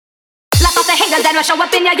off the haters and we'll show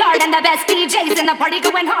up in your yard. And the best PGH in the party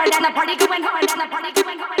going hard. And the party going hard. And the party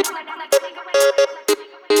going hard.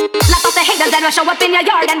 Laugh off the haters and we'll show up in your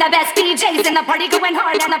yard. And the best PGH in the party going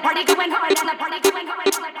hard. And the party going hard. And the party going hard.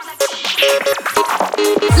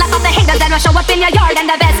 Laugh off the haters and we'll show up in your yard. And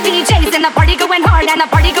the best PGH in the party going hard. And the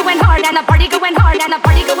party going hard. And the party going hard. And the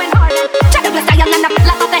party going hard. Check out the style and the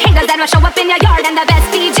laugh off the haters and we'll show up in your yard. And the best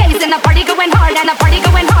PGH in the party going hard. And the party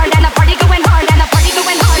going hard. And the party going hard. And the party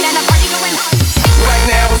going hard. And the party going hard. Right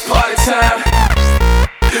now it's party time.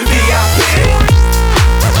 VIP.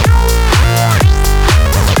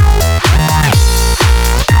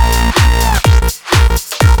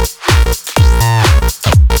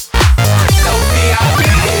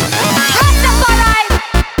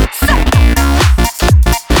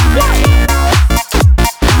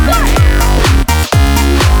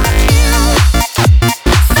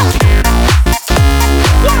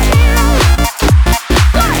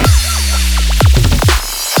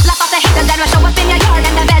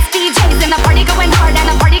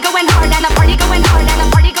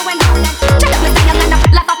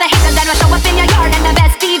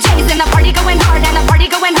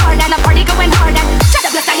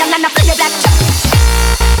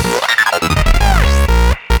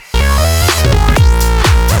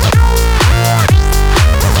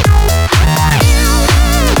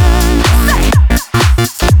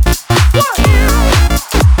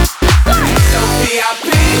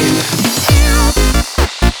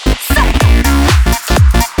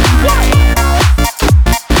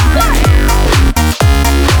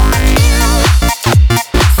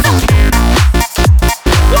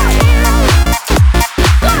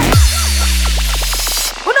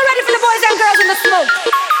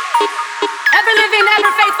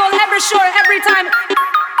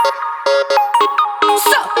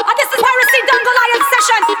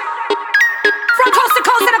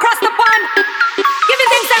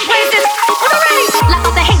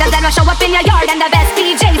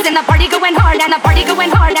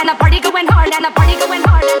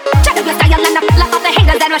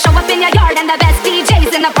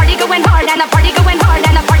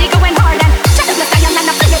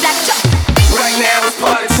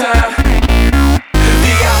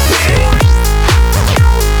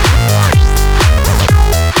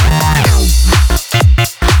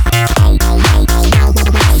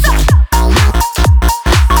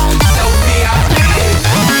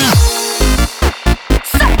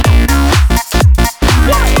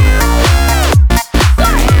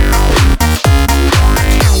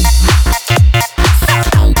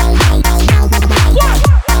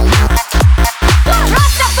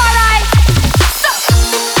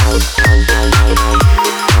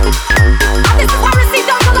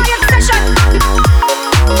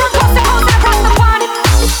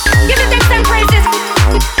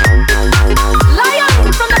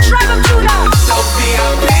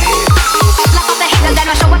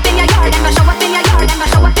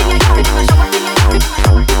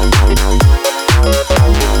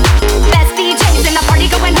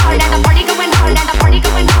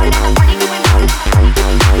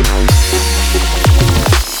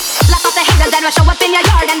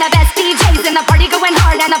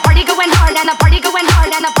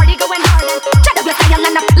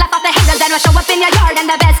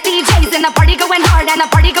 And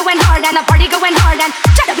the party going hard, and the party going hard, and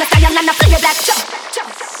check out the style and the feel it black.